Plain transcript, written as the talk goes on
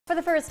For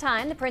the first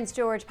time, the Prince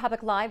George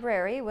Public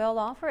Library will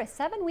offer a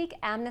 7-week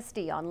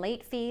amnesty on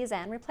late fees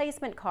and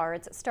replacement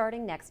cards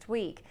starting next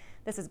week.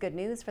 This is good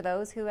news for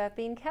those who have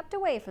been kept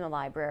away from the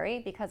library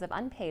because of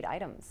unpaid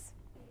items.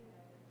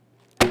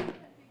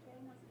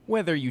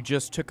 Whether you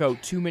just took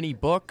out too many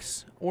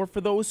books, or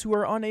for those who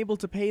are unable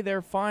to pay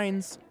their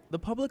fines, the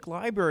public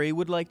library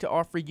would like to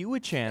offer you a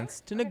chance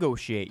to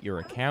negotiate your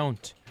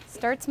account.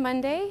 Starts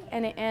Monday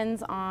and it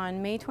ends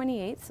on May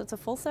 28th, so it's a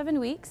full 7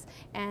 weeks,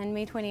 and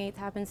May 28th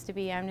happens to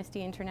be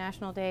Amnesty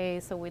International Day,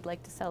 so we'd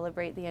like to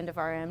celebrate the end of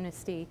our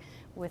amnesty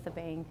with a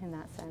bang in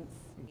that sense.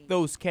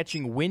 Those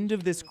catching wind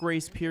of this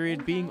grace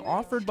period being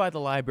offered by the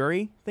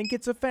library think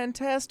it's a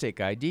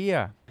fantastic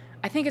idea.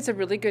 I think it's a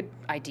really good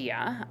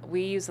idea.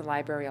 We use the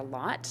library a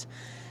lot.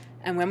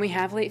 And when we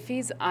have late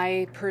fees,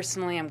 I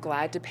personally am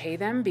glad to pay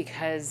them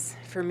because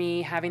for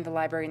me, having the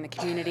library in the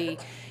community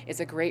is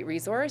a great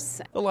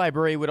resource. The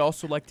library would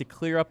also like to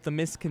clear up the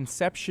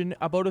misconception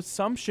about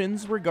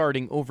assumptions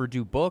regarding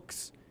overdue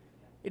books.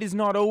 It is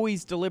not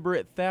always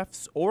deliberate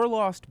thefts or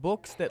lost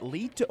books that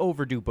lead to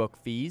overdue book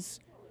fees.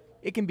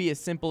 It can be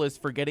as simple as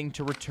forgetting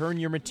to return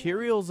your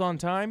materials on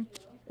time,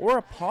 or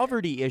a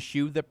poverty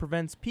issue that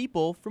prevents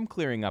people from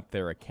clearing up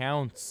their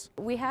accounts.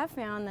 We have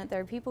found that there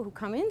are people who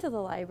come into the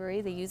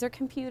library, they use our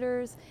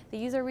computers, they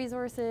use our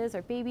resources,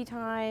 our baby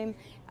time,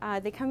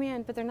 they come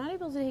in, but they're not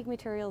able to take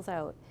materials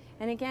out.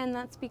 And again,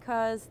 that's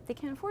because they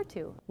can't afford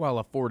to.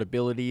 While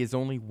affordability is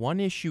only one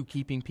issue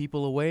keeping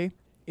people away,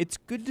 it's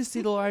good to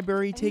see the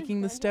library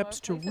taking the steps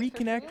to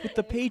reconnect with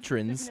the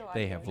patrons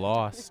they have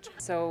lost.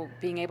 So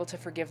being able to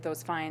forgive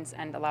those fines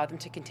and allow them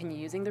to continue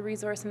using the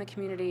resource in the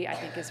community, I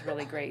think is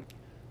really great.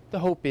 The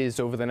hope is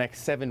over the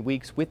next 7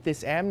 weeks with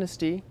this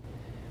amnesty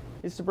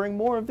is to bring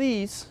more of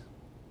these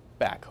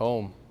back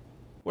home.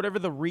 Whatever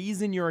the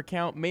reason your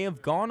account may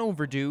have gone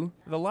overdue,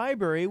 the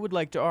library would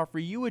like to offer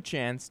you a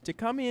chance to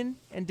come in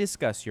and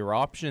discuss your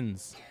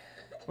options.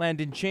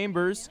 Landon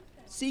Chambers,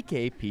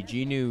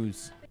 CKPG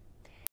News.